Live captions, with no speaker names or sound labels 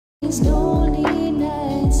Lonely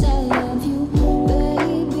nights, I love you,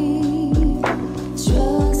 baby.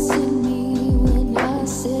 Trust in me when I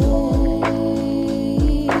say I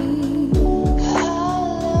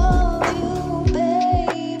love you,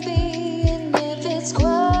 baby. And if it's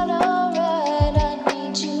quite alright, I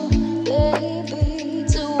need you, baby,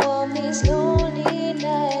 to warm these lonely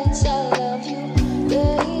nights. I love you,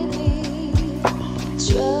 baby.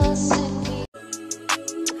 Trust in me.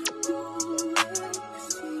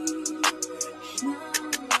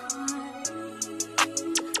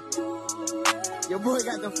 Your boy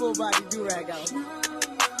got the full body do-rag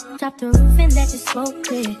out. Drop the roof and let you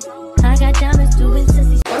smoke it. I got diamonds doing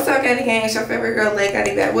sissy. What's up, Katie Gang? It's your favorite girl, Lake.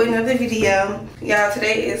 I back with another video. Y'all,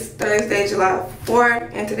 today is Thursday, July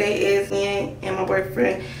 4th, and today is me and my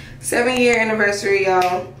boyfriend 7-year anniversary,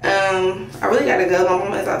 y'all. I really gotta go. My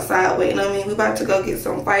mama is outside waiting on me. We about to go get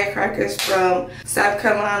some firecrackers from South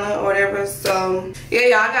Carolina or whatever. So yeah,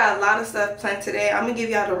 y'all, I got a lot of stuff planned today. I'm gonna give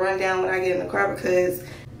y'all the rundown when I get in the car because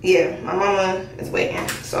yeah, my mama is waiting.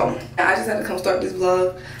 So I just had to come start this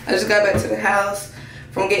vlog. I just got back to the house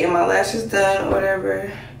from getting my lashes done or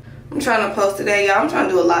whatever. I'm trying to post today, y'all. I'm trying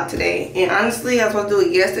to do a lot today. And honestly, I was supposed to do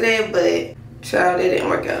it yesterday, but child, it didn't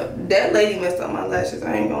work out. That lady messed up my lashes,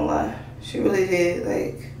 I ain't gonna lie. She really did.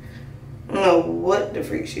 Like, I don't know what the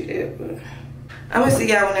freak she did, but I'm gonna see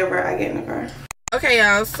y'all whenever I get in the car. Okay,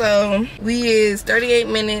 y'all, so we is 38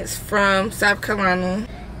 minutes from South Carolina.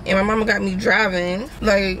 And my mama got me driving.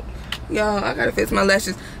 Like, y'all, I gotta fix my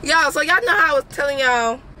lashes. Y'all, so y'all know how I was telling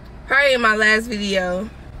y'all probably in my last video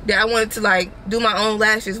that I wanted to like do my own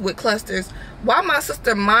lashes with clusters. Why my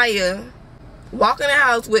sister Maya walk in the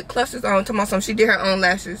house with clusters on to my son? She did her own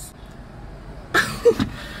lashes.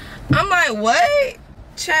 I'm like, what?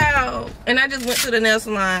 Child. And I just went to the nail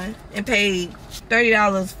salon and paid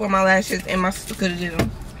 $30 for my lashes, and my sister could have did them.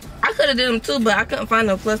 I could have did them too, but I couldn't find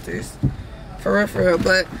no clusters. For real.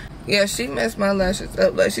 But yeah, she messed my lashes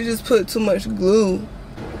up. Like, she just put too much glue.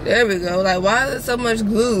 There we go. Like, why is it so much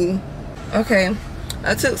glue? Okay,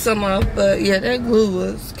 I took some off, but yeah, that glue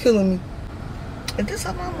was killing me. Is this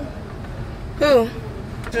her mama? Who?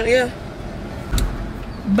 Yeah.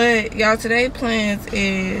 But y'all, today's plans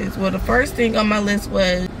is, well, the first thing on my list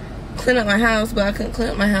was clean up my house, but I couldn't clean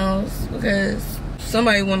up my house because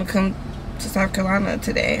somebody want to come to South Carolina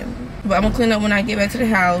today. But I'm gonna clean up when I get back to the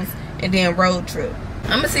house. And then road trip.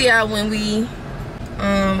 I'm gonna see y'all when we is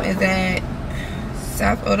at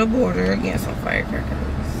south of the border getting some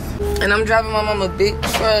firecrackers. And I'm driving my mama big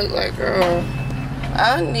truck. Like, girl,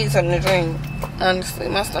 I need something to drink. Honestly,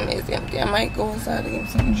 my stomach is empty. I might go inside and get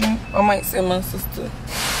something to drink. Or I might send my sister.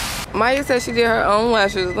 Maya said she did her own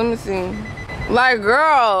lashes. Let me see. Like,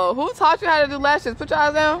 girl, who taught you how to do lashes? Put your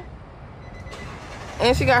eyes down.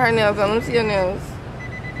 And she got her nails on. Let me see your nails.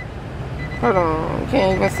 Hold on,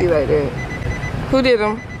 can't even see like that. Who did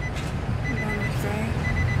them?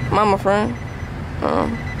 Mama friend.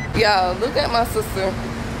 Y'all, look at my sister,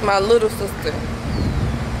 my little sister.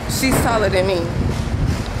 She's taller than me.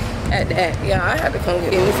 At that, yeah, I had to come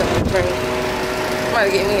get me something to drink. I'm about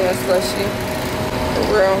to get me a slushie.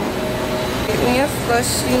 For real. Get me a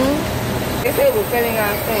slushie. They say it was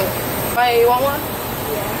 $79 cents. Maya, you want one?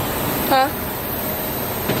 Yeah. Huh?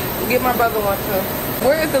 Get my brother one too.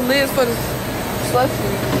 Where is the lids for the slushy?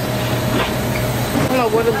 I don't know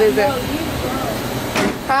where the lids at.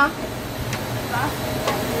 Huh?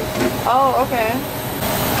 Oh, okay.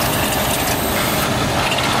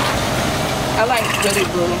 I like really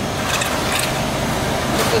blue.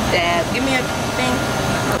 Just a dab. Give me a thing.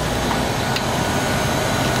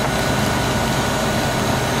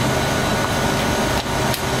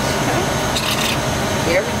 Okay.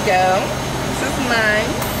 Here we go. This is mine.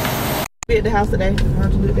 We at the house today.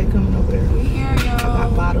 How'd you do? They coming over there. We here, y'all. I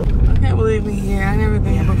got bottled. I can't believe we here. I never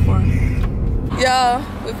been here before. Y'all,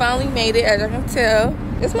 we finally made it, as you can tell.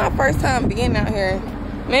 It's my first time being out here.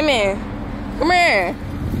 Mimi, come here.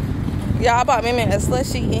 Y'all, I bought Mimi a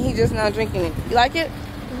slushie and he just now drinking it. You like it?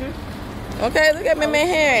 Mm-hmm. Okay, look at Mimi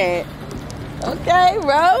here. Okay,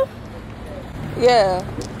 bro. Yeah.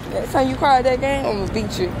 Next time you cry at that game, I'm gonna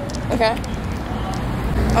beat you. Okay?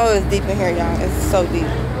 Oh, it's deep in here, y'all. It's so deep.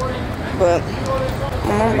 But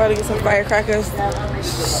my mom about to get some firecrackers.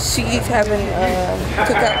 She's having a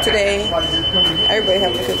cookout today. Everybody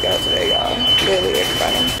having a cookout today, y'all. Literally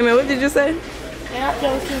everybody. I mean, what did you say?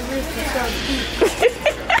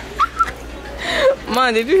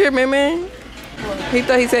 Mom, did you hear me, man? He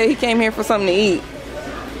thought he said he came here for something to eat.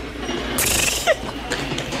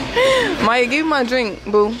 Maya, give me my drink,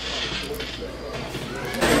 boo.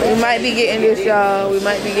 We might be getting this, y'all. We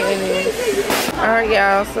might be getting this. Alright,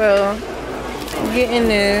 y'all, so I'm getting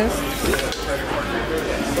this.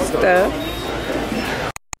 stuff.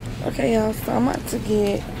 Okay, y'all, so I'm about to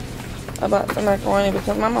get a box of macaroni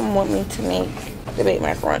because my mom want me to make the baked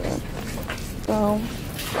macaroni. So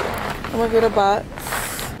I'm gonna get a box.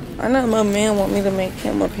 I know my man want me to make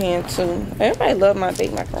him a pan too. Everybody love my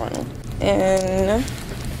baked macaroni. And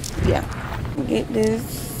yeah, get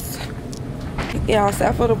this. Yeah,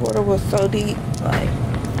 south of the border was so deep. Like,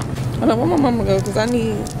 I don't know where my mama go because I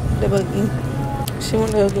need the buggy. She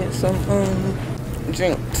want to go get some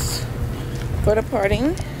drinks for the party.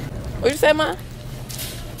 What you say, Ma?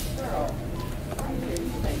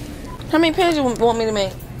 How many pans you want me to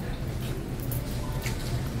make?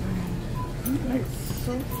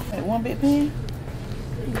 Like one big pan?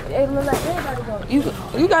 It look like everybody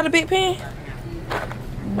going. You got a big pan?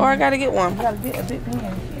 Or I gotta get one? You gotta get a big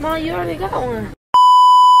pan. Mom, you already got one.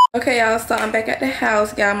 Okay, y'all, so I'm back at the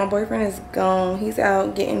house. Y'all, my boyfriend is gone. He's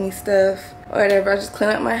out getting me stuff or whatever. I just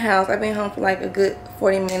cleaned up my house. I've been home for like a good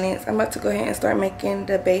 40 minutes. I'm about to go ahead and start making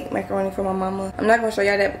the baked macaroni for my mama. I'm not gonna show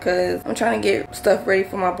y'all that because I'm trying to get stuff ready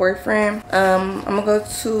for my boyfriend. I'm gonna go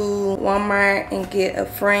to Walmart and get a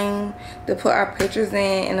frame to put our pictures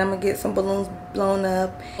in, and I'm gonna get some balloons blown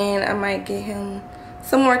up, and I might get him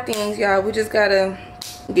some more things, y'all. We just gotta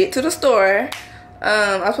get to the store.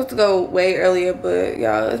 I was supposed to go way earlier, but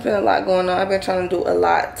y'all, it's been a lot going on. I've been trying to do a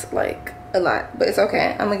lot, like a lot, but it's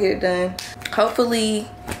okay. I'm gonna get it done. Hopefully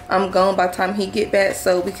I'm gone by the time he get back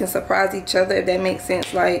so we can surprise each other, if that makes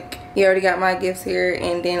sense. Like, he already got my gifts here,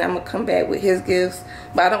 and then I'm gonna come back with his gifts,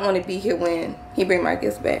 but I don't want to be here when he bring my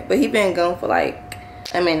gifts back. But he been gone for like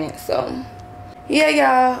a minute, so yeah,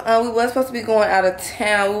 y'all. We was supposed to be going out of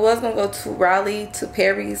town. We was gonna go to Raleigh, to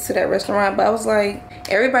Perry's, to that restaurant, but I was like,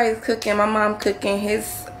 everybody's cooking. My mom cooking,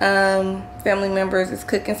 his family members is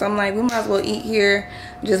cooking, so I'm like, we might as well eat here,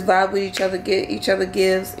 just vibe with each other, get each other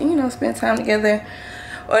gifts, and, you know, spend time together,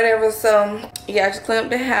 whatever. So yeah, I just cleaned up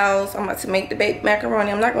the house. I'm about to make the baked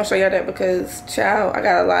macaroni. I'm not gonna show y'all that because, child, I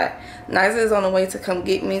got a lot. Nysa is on the way to come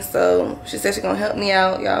get me, so she said she's gonna help me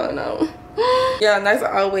out, y'all know. Yeah,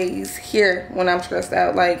 Nysa always here when I'm stressed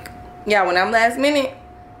out. Like, yeah, when I'm last minute,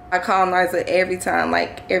 I call Nysa every time,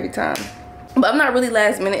 like every time. But I'm not really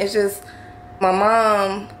last minute. It's just my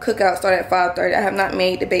mom cookout started at 5:30. I have not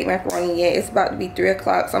made the baked macaroni yet. It's about to be 3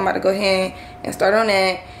 o'clock, so I'm about to go ahead and start on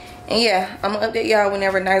that. And yeah, I'm gonna update y'all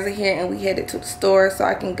whenever Nysa here and we headed to the store so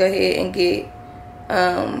I can go ahead and get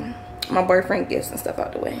my boyfriend gifts and stuff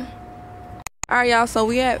out the way. All right, y'all, so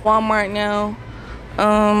we at Walmart now.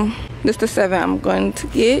 This the 7 I'm going to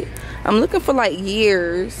get. I'm looking for like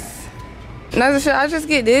years. Nysa, should I just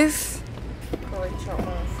get this?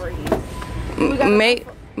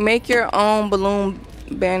 Make your own balloon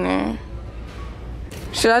banner.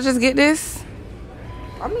 Should I just get this?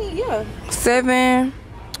 I mean, yeah. 7.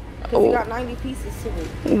 Because you got 90 pieces to it.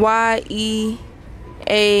 YEARS.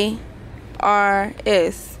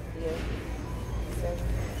 Yeah. 7.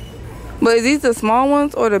 But is these the small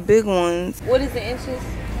ones or the big ones? What is the inches?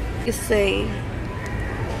 It say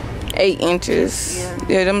 8 inches.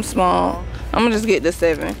 Yeah, them small. I'm gonna just get the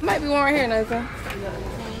 7. Might be one right here, Nysa.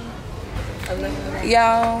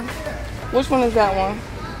 Y'all, which one is that one?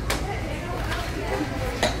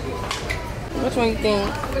 Which one you think?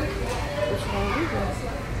 Which one you think?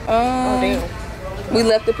 Oh, damn. We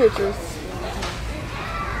left the pictures.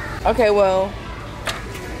 Okay, well.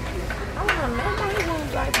 I don't know. Nobody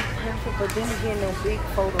wants like perfect, but then again, no big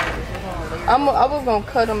photos. I was gonna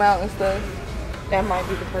cut them out and stuff. That might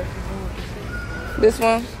be the perfect one. This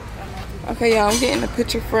one? Okay, y'all, I'm getting the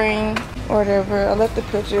picture frame or whatever. I left the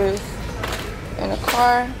pictures in the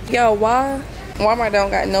car. Yo, why Walmart don't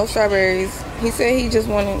got no strawberries? He said he just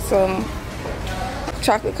wanted some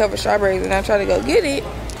chocolate covered strawberries, and I tried to go get it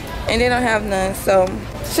and they don't have none. So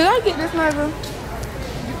should I get this, Nysa?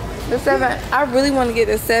 The 7. I really want to get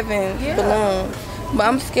the 7 balloons, but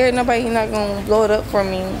I'm scared nobody not gonna blow it up for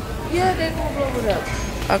me. Yeah, they're gonna blow it up.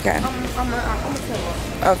 Okay. I'm gonna tell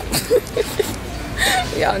them. Okay.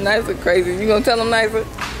 Y'all, Nysa crazy. You gonna tell them, Nysa?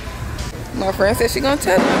 My friend said she gonna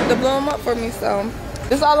tell them to blow them up for me, so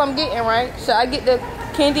this is all I'm getting, right? Should I get the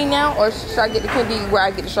candy now, or should I get the candy where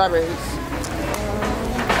I get the strawberries?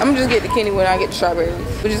 I'm gonna just get the candy when I get the strawberries.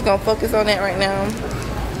 We're just gonna focus on that right now.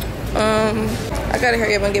 I gotta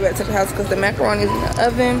hurry up and get back to the house because the macaroni is in the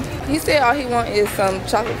oven. He said all he wants is some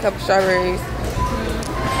chocolate covered strawberries,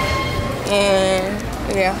 and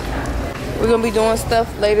yeah, we're gonna be doing stuff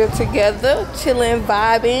later together, chilling,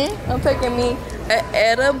 vibing. I'm taking me an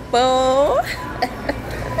edible.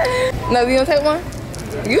 No, you gonna take one?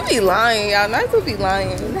 You be lying, y'all. Nysa be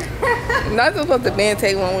lying. Nysa supposed to been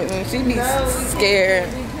take one with me. She be scared.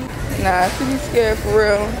 Nah, she be scared for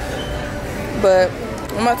real. But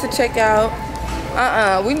I'm about to check out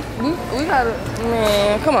We gotta,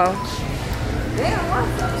 man, come on.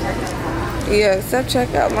 Yeah,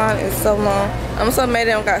 self-checkout line is so long. I'm so mad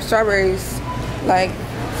they don't got strawberries. Like,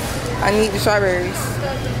 I need the strawberries.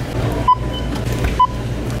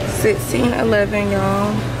 16:11,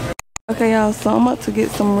 y'all. Okay, y'all, so I'm about to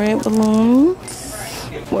get some red balloons.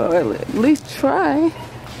 Well, at least try.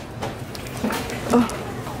 Oh,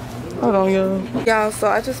 hold on, y'all. Y'all, so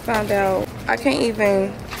I just found out I can't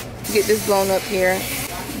even get this blown up here,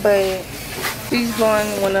 but she's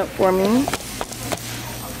blowing one up for me.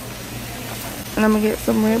 And I'm gonna get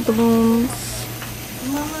some red balloons.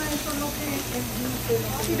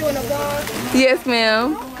 You doing a vlog? Yes,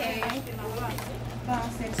 ma'am. Okay.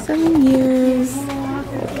 7 years.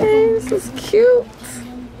 Okay, this is cute.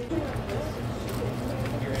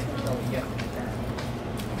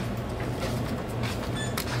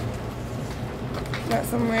 Got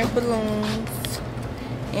some red balloons.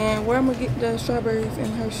 And where I'm gonna get the strawberries and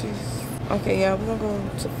Hershey's. Okay, yeah, we're gonna go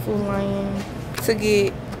to Food Lion to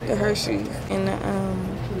get the Hershey's and the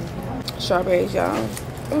strawberries, y'all.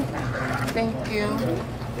 Thank you.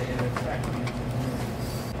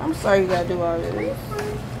 I'm sorry you gotta do all this.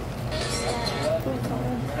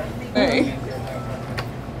 Hey.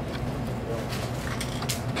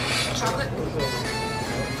 Chocolate?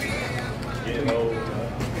 You know,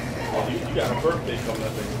 you got a birthday coming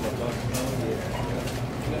up.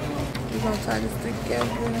 We're gonna try this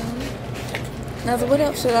together. Now, so what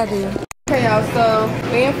else should I do? Okay, y'all, so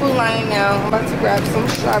we're in Food Lion now. I'm about to grab some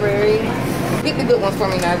strawberries. Get the good ones for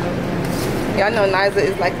me, Niza. Y'all know Niza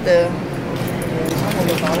is like the...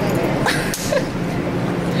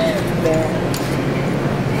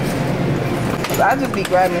 So I just be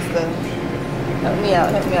grabbing stuff. Help me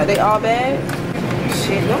out, help me out. They all bad?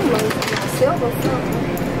 Shit, them looks myself or something.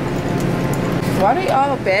 Why they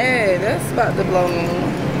all bad? That's about to blow me.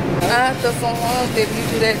 After some long, if you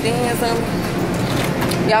do that dance,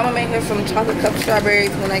 y'all gonna make her some chocolate cup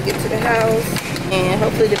strawberries when I get to the house. And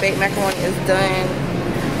hopefully the baked macaroni is done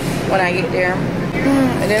when I get there.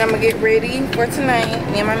 And then I'm gonna get ready for tonight.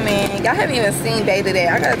 Me and my man. Y'all haven't even seen Bay today.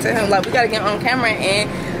 I gotta tell him, like, we gotta get on camera and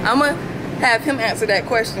I'm gonna have him answer that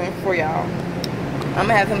question for y'all. I'm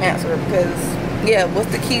gonna have him answer it because, yeah, what's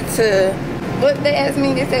the key to, what they asked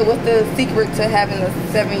me, they said, what's the secret to having a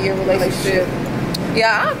 7-year relationship?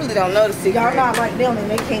 Yeah, I really don't know the secret. Y'all not like them and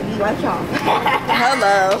they can't be like y'all.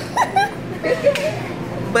 Hello.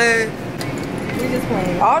 But We just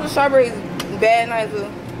playing. all the strawberries bad, Niza.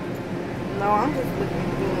 No, I'm just looking.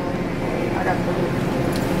 I got to look.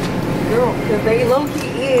 Girl, because they low key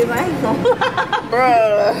is. I ain't gonna lie.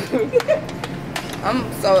 Bruh.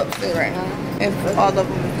 I'm so upset right now. If all of them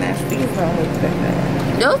is nasty. These don't look that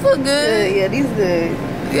bad. Those look good. Yeah, these good.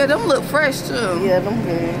 Yeah, them look fresh too. Yeah, them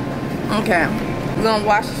good. Okay. We're gonna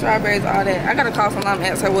wash the strawberries, all that. I gotta call some mom and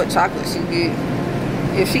ask her what chocolate she get.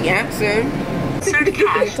 If she answered.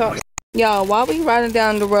 Y'all, while we riding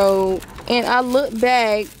down the road and I look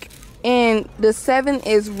back and the 7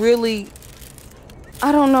 is really,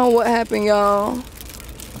 I don't know what happened, y'all.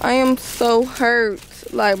 I am so hurt.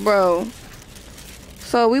 Like, bro.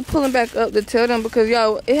 So we pulling back up to tell them because,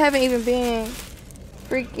 y'all, it haven't even been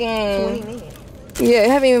freaking 20 minutes. Yeah, it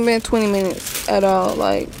haven't even been 20 minutes at all.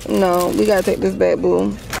 Like, no, we gotta take this back,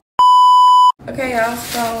 boo. Okay, y'all,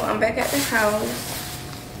 so I'm back at the house.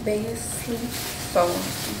 Baby is asleep, so I'm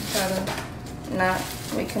try to not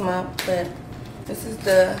wake him up. But this is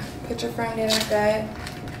the picture frame that I got.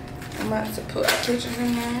 I'm about to put pictures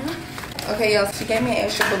in there. Okay, y'all, she gave me an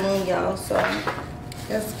extra balloon, y'all, so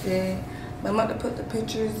that's good. But I'm about to put the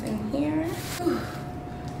pictures in here.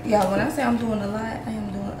 Y'all, when I say I'm doing a lot, I am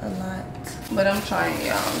doing a lot. But I'm trying,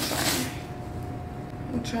 y'all.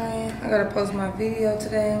 I'm trying. I gotta post my video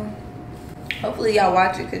today. Hopefully y'all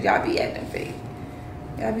watch it because y'all be acting fake.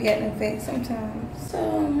 Y'all be acting fake sometimes. So,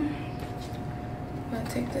 I'm gonna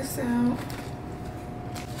take this out.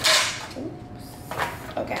 Oops.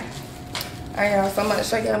 Okay. Alright, y'all. So I'm gonna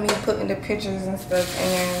show y'all me putting the pictures and stuff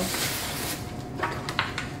in.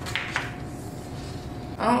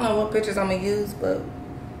 I don't know what pictures I'm gonna use, but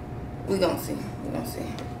we gonna see. We gonna see.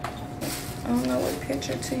 I don't know what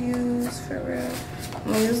picture to use for real.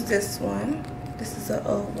 I'm gonna use this one. This is an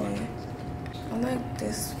old one. I like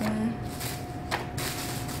this one.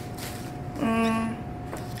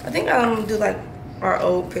 I think I'm gonna do like our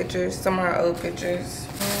old pictures, some of our old pictures.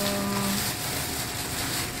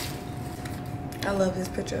 I love this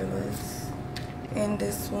picture of us. And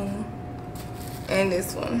this one. And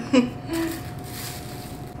this one.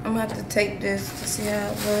 I'm gonna have to take this to see how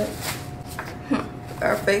it looks.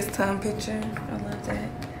 Our FaceTime picture. I love that.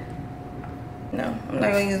 No, I'm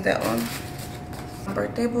not gonna use that one. My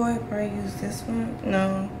birthday boy, probably use this one.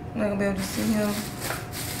 No, I'm not gonna be able to see him.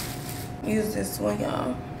 Use this one,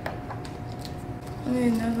 y'all. I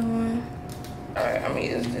need another one. Alright, I'm gonna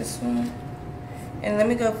use this one. And let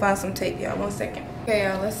me go find some tape, y'all. 1 second. Okay,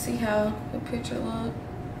 y'all, let's see how the picture look.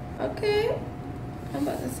 Okay. I'm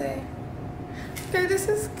about to say. Okay, this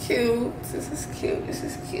is cute. This is cute. This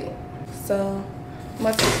is cute. So,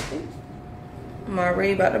 I'm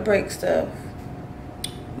already about to break stuff.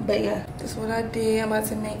 But yeah, this is what I did. I'm about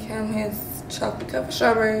to make him his chocolate covered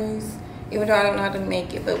strawberries. Even though I don't know how to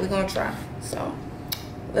make it, but we're gonna try. So,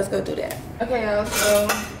 let's go do that. Okay, y'all, so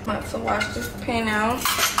I'm about to wash this pan out.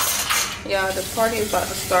 Y'all, the party is about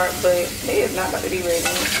to start, but they is not about to be ready.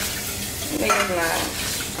 They is not.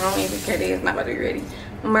 I don't even care. They is not about to be ready.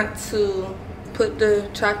 I'm about to put the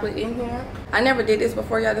chocolate in here. I never did this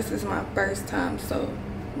before, y'all. This is my first time, so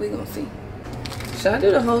we gonna see. Should I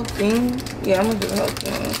do the whole thing? Yeah, I'm gonna do the whole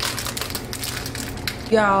thing.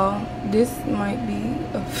 Y'all, this might be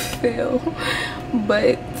a fail,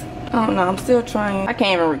 but I don't know. I'm still trying. I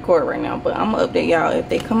can't even record right now, but I'm gonna update y'all if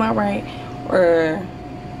they come out right, or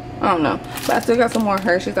I don't know. But I still got some more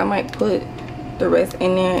Hershey's. I might put the rest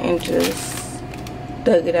in there and just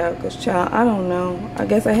dug it out, because child, I don't know. I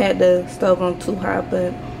guess I had the stove on too high,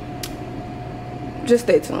 but just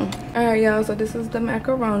stay tuned. Alright, y'all, so this is the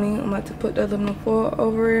macaroni. I'm about to put the aluminum foil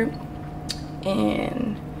over it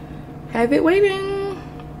and have it waiting.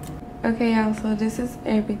 Okay, y'all, so this is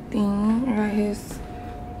everything. I got his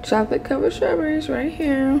chocolate covered strawberries right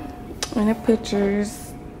here and the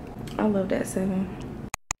pictures. I love that 7.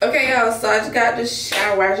 Okay, y'all, so I just got the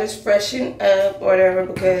shower. I just freshened up or whatever,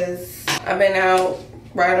 because I've been out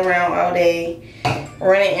riding around all day,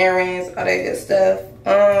 running errands, all that good stuff.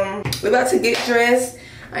 We're about to get dressed.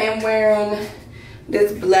 I am wearing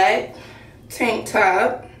this black tank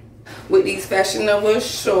top with these Fashion Nova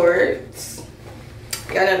shorts.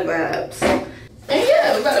 Y'all know the vibes. And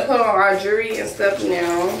yeah, we're about to put on our jewelry and stuff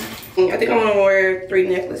now. I think I'm gonna wear 3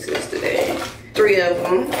 necklaces today. 3 of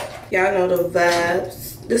them. Y'all know the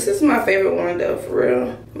vibes. This is my favorite one though, for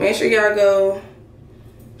real. Make sure y'all go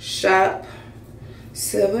shop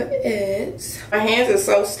Silver Edge. My hands are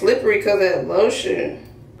so slippery because of that lotion.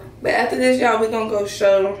 But after this, y'all, we're gonna go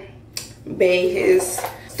show Bae his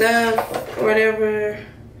stuff or whatever.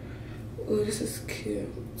 Ooh, this is cute.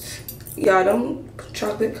 Y'all, them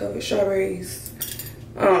chocolate covered strawberries,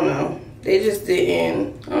 I don't know. They just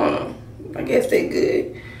didn't, I don't know. I guess they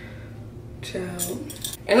good. Child.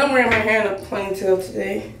 And I'm wearing my hair in a ponytail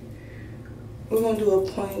today. We're gonna do a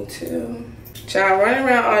ponytail. Child, running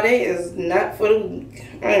around all day is not for the weak.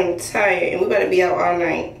 I am tired and we better be out all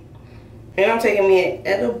night. And I'm taking me an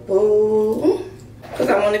edible because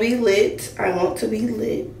I want to be lit. I want to be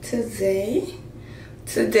lit today.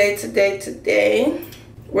 Today.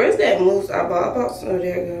 Where's that mousse I bought? Oh,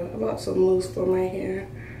 there you go. I bought some mousse for my hair.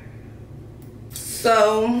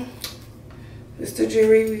 So, this is the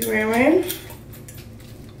jewelry we wearing.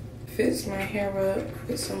 Fits my hair up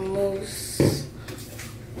with some mousse.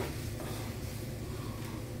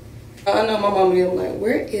 I know my mama be like,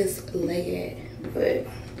 where is Lay at? But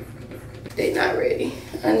they not ready.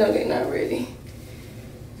 I know they not ready.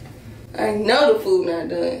 I know the food not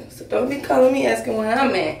done. So don't be calling me asking where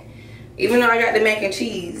I'm at. Even though I got the mac and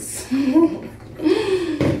cheese.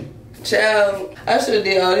 Child, I should have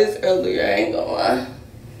did all this earlier. I ain't gonna lie.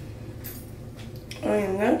 I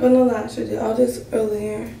am not gonna lie. I should have did all this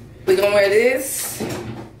earlier. We gonna wear this.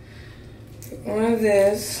 Wear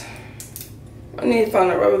this. I need to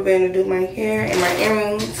find a rubber band to do my hair and my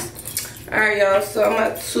earrings. Alright, y'all, so I'm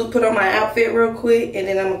about to put on my outfit real quick, and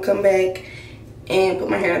then I'm gonna come back and put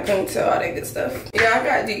my hair in a ponytail, all that good stuff. Yeah, I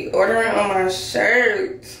got deodorant on my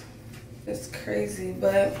shirt. It's crazy,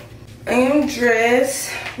 but I am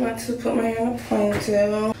dressed. I'm about to put my hair in a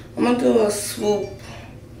ponytail. I'm gonna do a swoop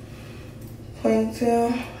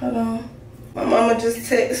ponytail. Hold on. My mama just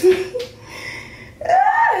texted me.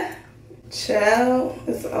 Ah! Child,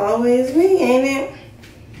 it's always me, ain't it?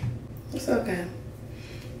 It's okay.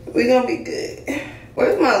 We're gonna be good.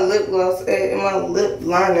 Where's my lip gloss at and my lip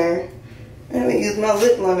liner? I haven't used my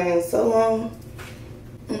lip liner in so long.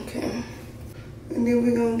 Okay. And then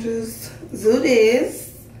we're gonna just do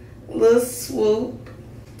this little swoop.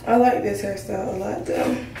 I like this hairstyle a lot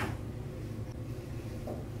though.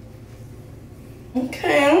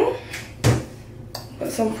 Okay.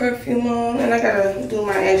 Put some perfume on, and I gotta do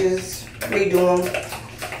my edges, redo them.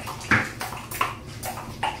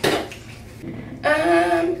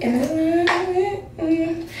 I'm in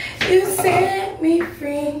love. You set me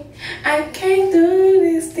free. I can't do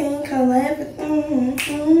this thing called everything.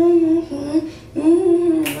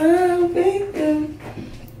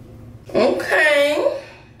 Okay.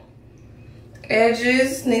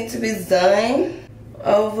 need to be done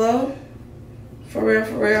over. For real,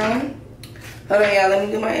 for real. Hold on, y'all. Let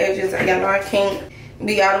me do my edges. Y'all know I can't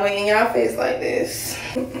be all the way in y'all face like this.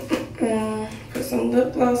 Put some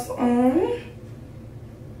lip gloss on.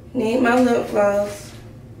 Need my lip gloss.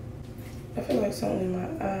 I feel like something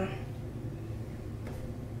in my eye.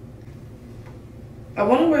 I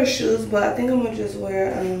want to wear shoes, but I think I'm gonna just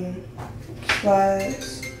wear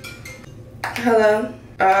slides. Hello?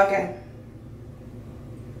 Oh, okay.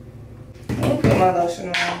 I'm gonna put my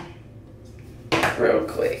lotion on real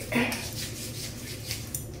quick.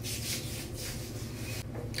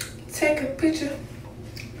 Take a picture.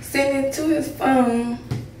 Send it to his phone.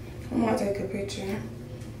 I'm gonna take a picture.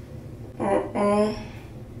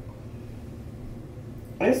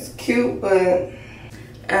 It's cute, but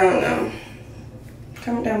I don't know.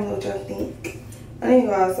 Comment down below what y'all think. I need to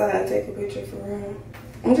go outside and take a picture for real.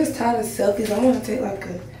 I'm just tired of selfies. I want to take like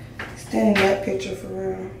a standing up picture for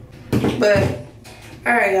real. But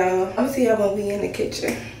alright, y'all. I'm gonna see y'all when we in the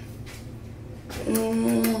kitchen.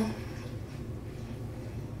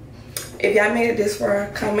 If y'all made it this far,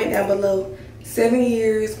 comment down below 7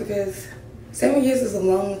 years, because 7 years is a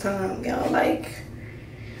long time, y'all. Like,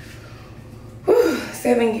 whew,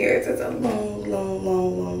 7 years is a long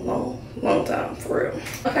time for real.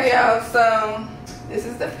 Okay, y'all. So this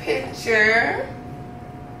is the picture.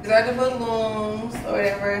 These are the balloons or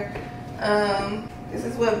whatever. This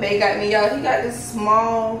is what Bae got me, y'all. He got this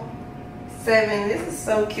small 7. This is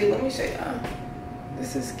so cute. Let me show y'all.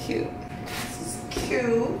 This is cute. This is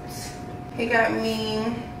cute. He got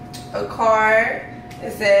me a card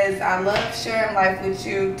that says, I love sharing life with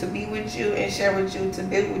you, to be with you and share with you, to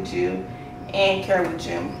build with you and care with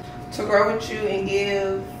you, to grow with you and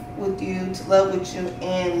give with you, to love with you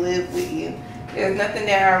and live with you. There's nothing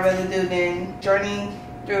that I'd rather do than journeying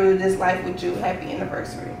through this life with you. Happy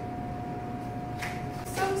anniversary.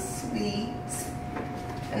 So sweet.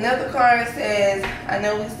 Another card says, I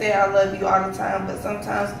know we say I love you all the time, but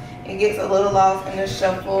sometimes it gets a little lost in the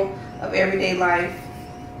shuffle of everyday life.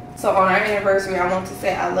 So on our anniversary, I want to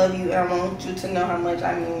say I love you, and I want you to know how much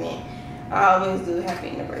I mean it. I always do. Happy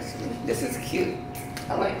anniversary. This is cute.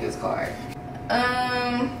 I like this card.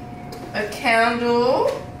 A candle.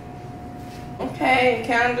 Okay, a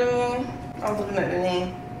candle. I'm looking at the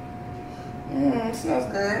name. It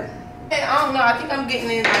smells good. And I don't know, I think I'm getting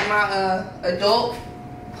in like my adult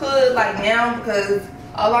hood like now, because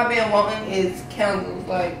all I've been wanting is candles.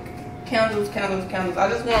 Like candles. I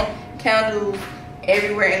just want candles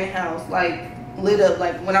everywhere in the house, like lit up.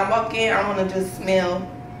 Like when I walk in, I want to just smell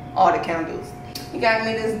all the candles. He got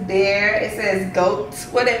me this bear. It says goat.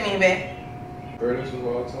 What that mean, babe? Greatest of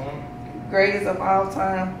all time. Greatest of all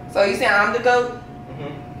time. So you saying I'm the goat?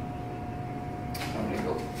 I'm the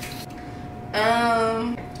goat.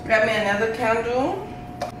 Got me another candle.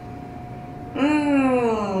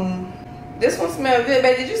 This one smells good,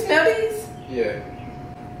 babe. Did you smell these? Yeah.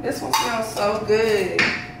 This one smells so good.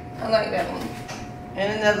 I like that one.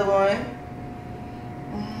 And another one.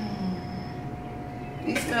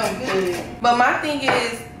 These smell good. But my thing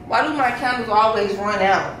is, why do my candles always run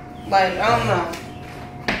out? Like, I don't know.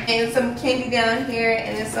 And some candy down here,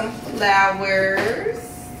 and then some flowers.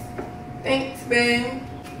 Thanks, babe.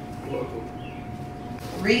 Welcome.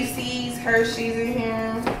 Reese's, Hershey's in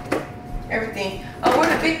here. Everything. Oh, where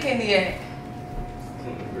the big candy at?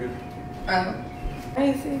 I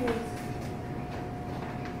didn't see this.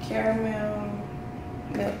 Caramel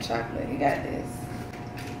milk chocolate. You got this.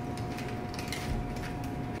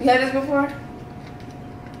 You had this before?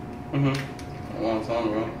 A long time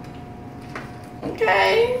ago.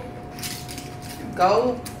 Okay.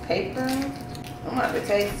 Gold paper. I'm about to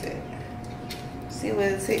taste it. See what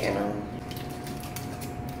it's hitting on.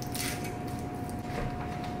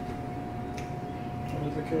 What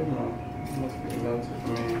is the caramel? It must be melted for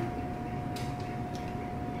me.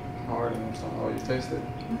 Hard and something. Oh, you taste it?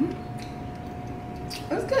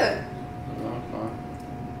 That's good. No, I'm fine.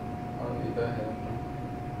 I don't need that half.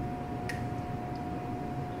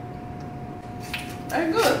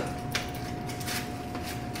 That's good.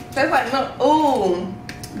 Tastes like no. Ooh,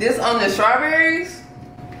 this on the strawberries,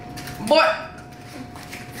 boy.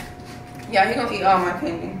 Yeah, he gonna eat all my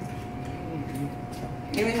candy.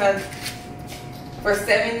 Give me her for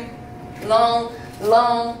 7 long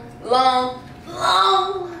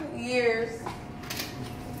years.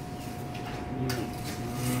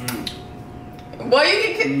 Boy,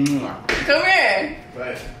 you can come here.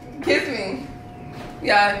 Right. Kiss me.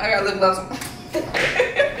 Yeah, I got lip gloss on. I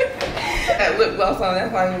got lip gloss on,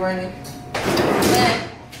 that's why you're running.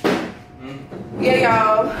 Yeah,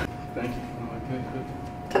 y'all. Thank you for my cake.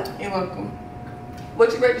 You're welcome.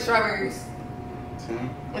 What you rate the strawberries? 10. 10.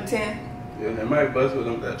 A 10. Yeah, it might bust with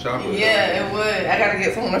them that chocolate. Yeah, it would. I gotta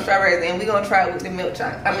get some of the strawberries, and we gonna try it with the milk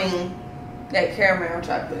chocolate. I mean, that caramel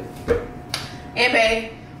chocolate. And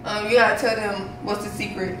babe, you gotta tell them what's the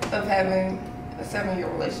secret of having a 7-year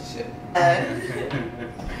relationship.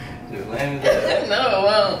 Just land it there. No, it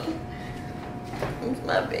won't. It's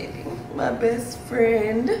my baby, my best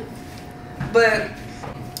friend. But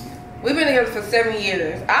we've been together for 7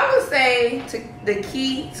 years. I would say the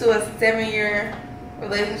key to a 7-year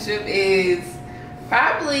relationship is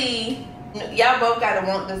probably y'all both gotta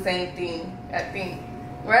want the same thing, I think,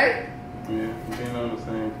 right? Yeah, being on the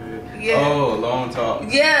same page. Yeah. Oh, long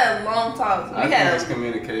talks. Yeah, long talks. I think it's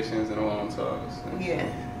communications and long talks. Yeah.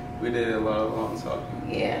 We did a lot of long talking.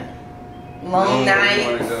 Yeah. Long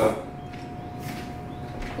nights.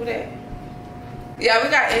 Who that? Yeah, we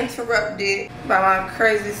got interrupted by my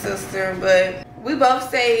crazy sister, but we both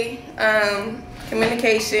say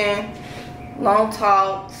communication, long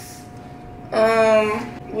talks.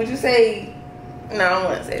 Would you say? No, I don't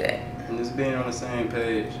want to say that. And just being on the same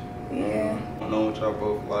page. Yeah. Know what y'all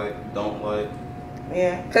both like, don't like.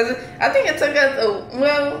 Yeah, because I think it took us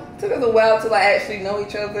a while to like actually know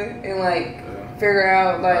each other and like figure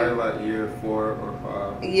out probably like year 4 or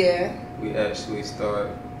 5. Yeah. We actually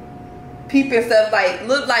start peeping stuff like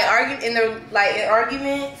look like in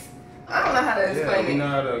arguments. I don't know how to explain it. We know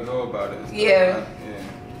how to go about it. Yeah.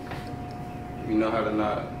 We know how to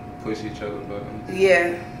not push each other's buttons.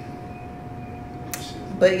 Yeah.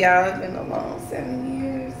 But y'all, it's been a long 7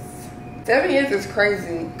 years. 7 years is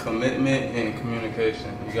crazy. Commitment and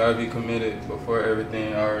communication. You gotta be committed before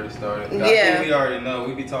everything already started. Yeah. I think we already know.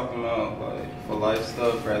 We be talking about like for life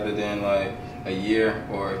stuff rather than like a year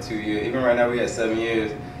or 2 years. Even right now we got 7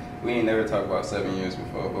 years. We ain't never talked about 7 years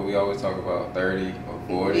before, but we always talk about 30 or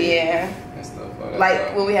 40. Yeah. And stuff like that.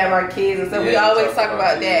 Like when we have our kids and stuff, we always talk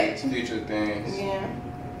about that. Future things. Yeah.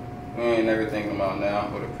 We ain't never thinking about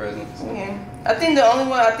now or the present. So. Yeah. I think the only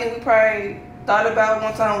one I think we probably thought about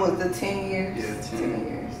one time was the 10 years. Yeah, 10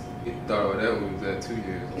 years. We thought about that when we was at 2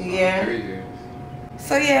 years. Yeah. 3 years.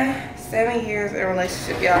 So yeah, 7 years in a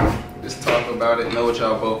relationship, y'all. Just talk about it, know what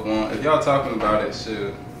y'all both want. If y'all talking about it,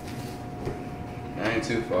 shoot. It ain't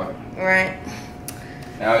too far. Right.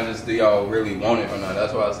 Now it's just do y'all really want it or not.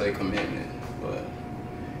 That's why I say commitment. But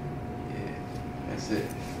yeah, that's it.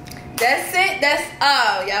 That's it. That's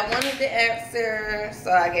all. Y'all wanted the answer,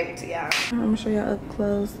 so I gave it to y'all. I'm gonna show y'all up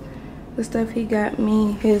close the stuff he got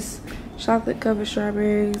me. His chocolate covered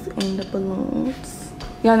strawberries and the balloons.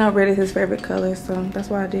 Y'all know red is his favorite color, so that's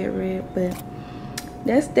why I did red. But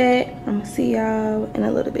that's that. I'm gonna see y'all in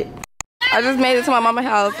a little bit. I just made it to my mama's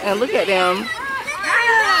house and look at them.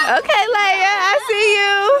 Okay, Leia, I see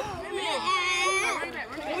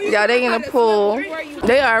you. Y'all, they in the pool.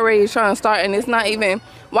 They already trying to start, and it's not even.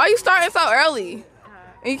 Why you starting so early?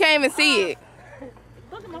 And you can't even see it.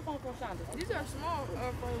 Look at my phone for Shonda. These are small.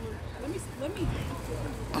 Let me.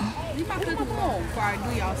 Leave my cookies alone before I do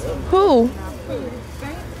y'all something. Who?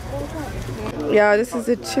 Y'all, this is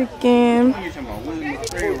a chicken.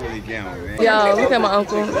 Y'all, look at my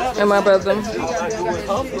uncle and my brother.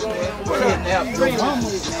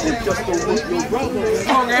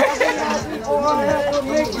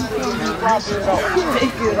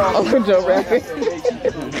 Uncle Joe rapping.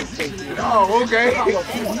 Oh, okay.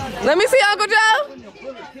 Let me see Uncle Joe.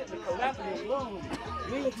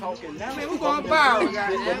 Man, we're going viral,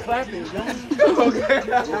 goddamn. Okay.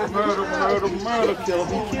 Murder, kill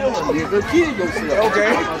me, kill him. Nigga, kill yourself.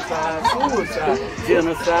 Okay. Homicide, suicide,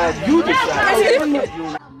 genocide, you decide.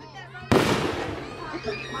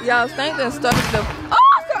 Y'all, Stank done started the.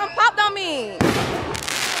 Oh, something popped on me.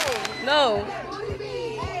 No.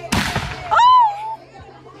 Oh.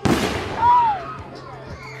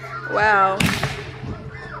 Wow.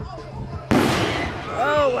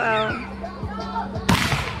 Oh, wow.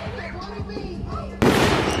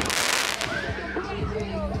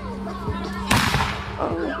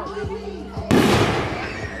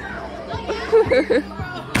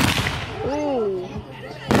 Ooh.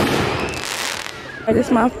 This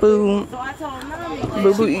is my food.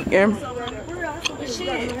 Boo boo eating.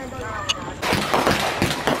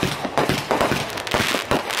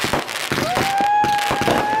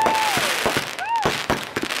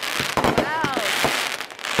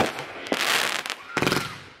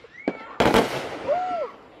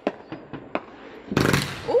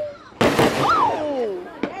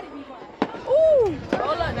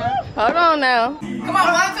 Hold on now. Come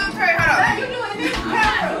on, 1, 2, 3, hold on. You doing this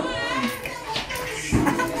camera?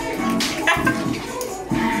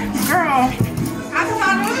 Girl, I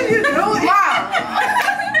thought what are you doing? Wow.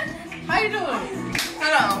 How you doing?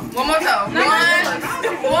 Hold on, one more time. 1,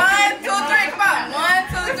 2, 3, come on. 1,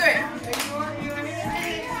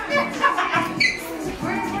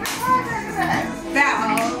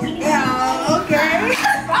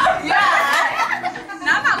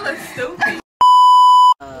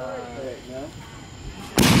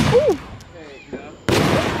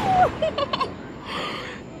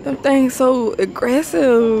 Them things so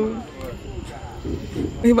aggressive.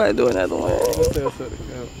 He about to do another one.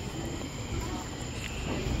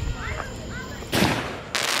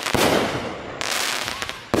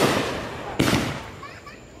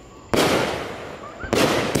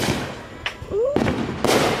 Ooh.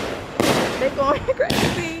 They going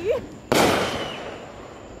crazy.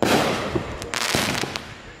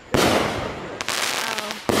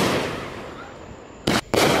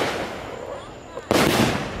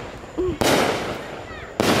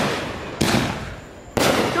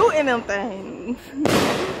 Shooting them things.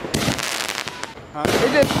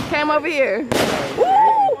 It just came over here. Woo!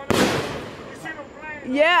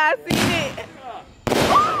 Yeah, I seen it.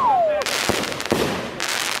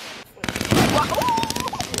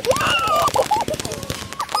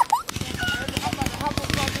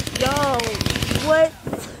 Yo, what?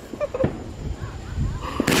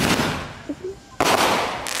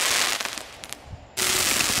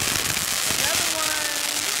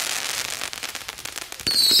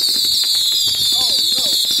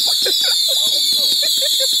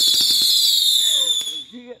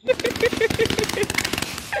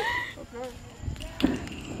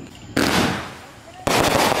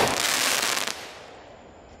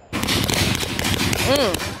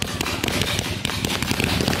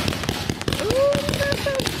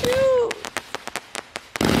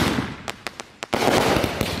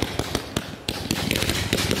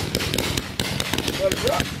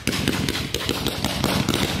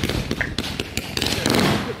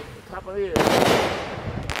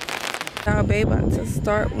 Now babe about to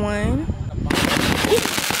start one.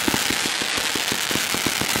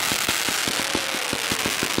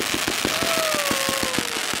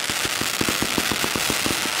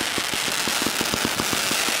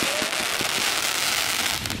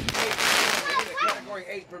 Category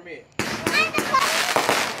 8 permit.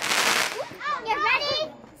 Get ready,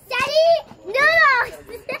 steady, noodles.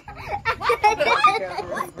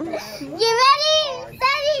 Get ready,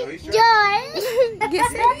 steady, George. Get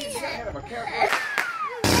ready,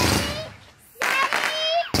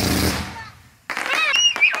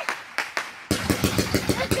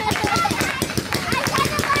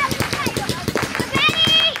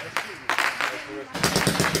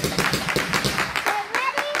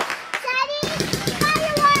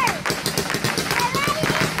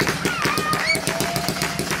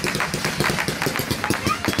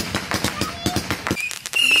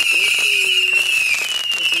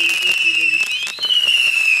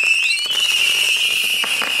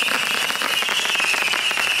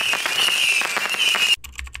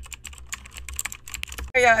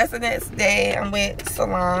 Y'all, it's the next day. I'm with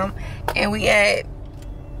Salam and we at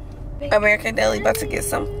American Deli about to get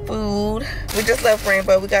some food. We just left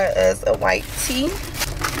Rainbow. We got us a white tea.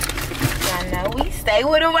 Y'all know we stay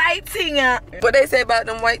with a white tea. What they say about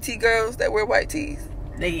them white tea girls that wear white tees?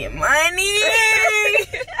 They get money.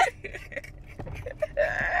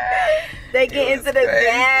 They get into the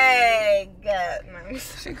bag.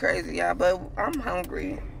 She crazy, y'all, but I'm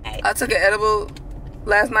hungry. I took an edible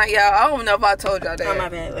last night, y'all. I don't know if I told y'all that. Oh, my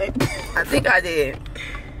bad. I think I did.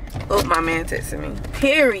 Oh, my man texted me.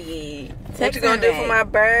 Period. What you gonna do for my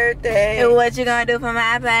birthday? And what you gonna do for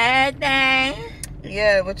my birthday?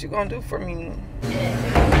 Yeah, what you gonna do for me?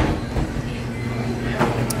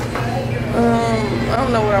 I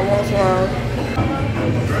don't know what I want from.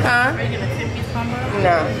 Huh? Are you gonna tip me some?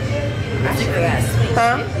 No.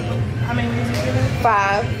 Huh? How many wings are you getting? 5.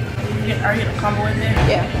 Are you getting a combo with it?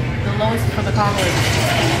 Yeah. The lowest for the combo is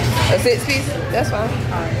a 6-piece? That's fine.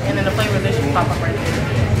 Alright. And then the flavor of this should pop up right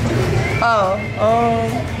there. Oh,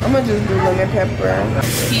 I'm gonna just do lemon pepper.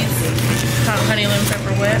 Peas, honey lemon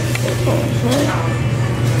pepper wet.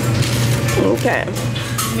 Okay.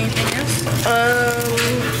 Anything else?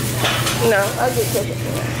 No, I'll get pepper.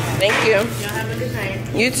 Thank you. Y'all have a good night.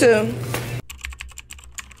 You too.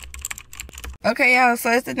 Okay, y'all,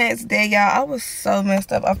 so it's the next day, y'all. I was so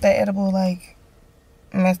messed up off that edible, like,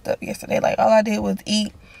 messed up yesterday. Like, all I did was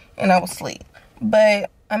eat and I was asleep.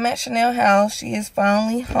 But I'm at Chanel's house. She is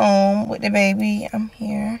finally home with the baby. I'm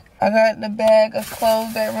here. I got the bag of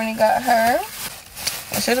clothes that Rennie got her.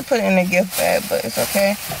 I should have put it in a gift bag, but it's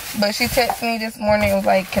okay. But she texted me this morning. It was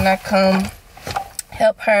like, can I come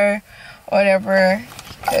help her or whatever?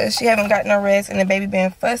 Because she haven't got no rest and the baby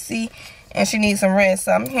been fussy and she needs some rest.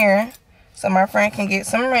 So I'm here so my friend can get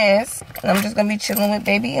some rest. And I'm just going to be chilling with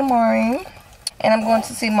baby and Mari. And I'm going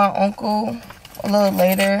to see my uncle a little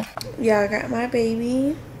later. Y'all, got my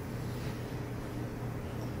baby.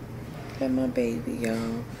 Got my baby,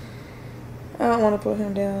 y'all. I don't want to put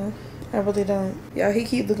him down. I really don't. Y'all, he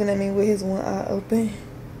keep looking at me with his one eye open.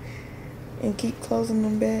 and keep closing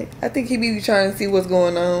them back. I think he be trying to see what's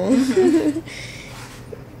going on.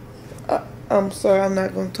 I'm sorry, I'm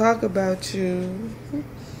not gonna talk about you.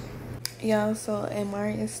 Y'all, so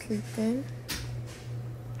Amari is sleeping.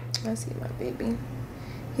 I see my baby.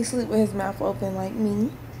 He sleep with his mouth open like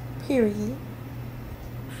me. Period.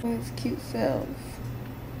 His cute self.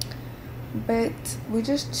 But we're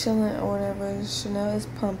just chilling or whatever. Chanel is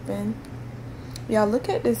pumping. Y'all, look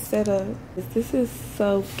at this setup. This is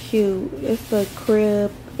so cute. It's a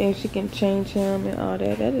crib and she can change him and all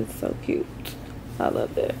that. That is so cute. I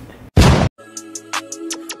love that.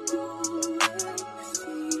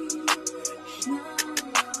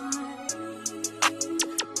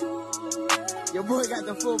 Your boy got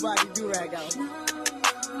the full body do-rag out.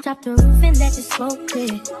 Drop the roof and let the smoke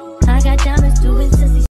clear. I got diamonds doing sissy.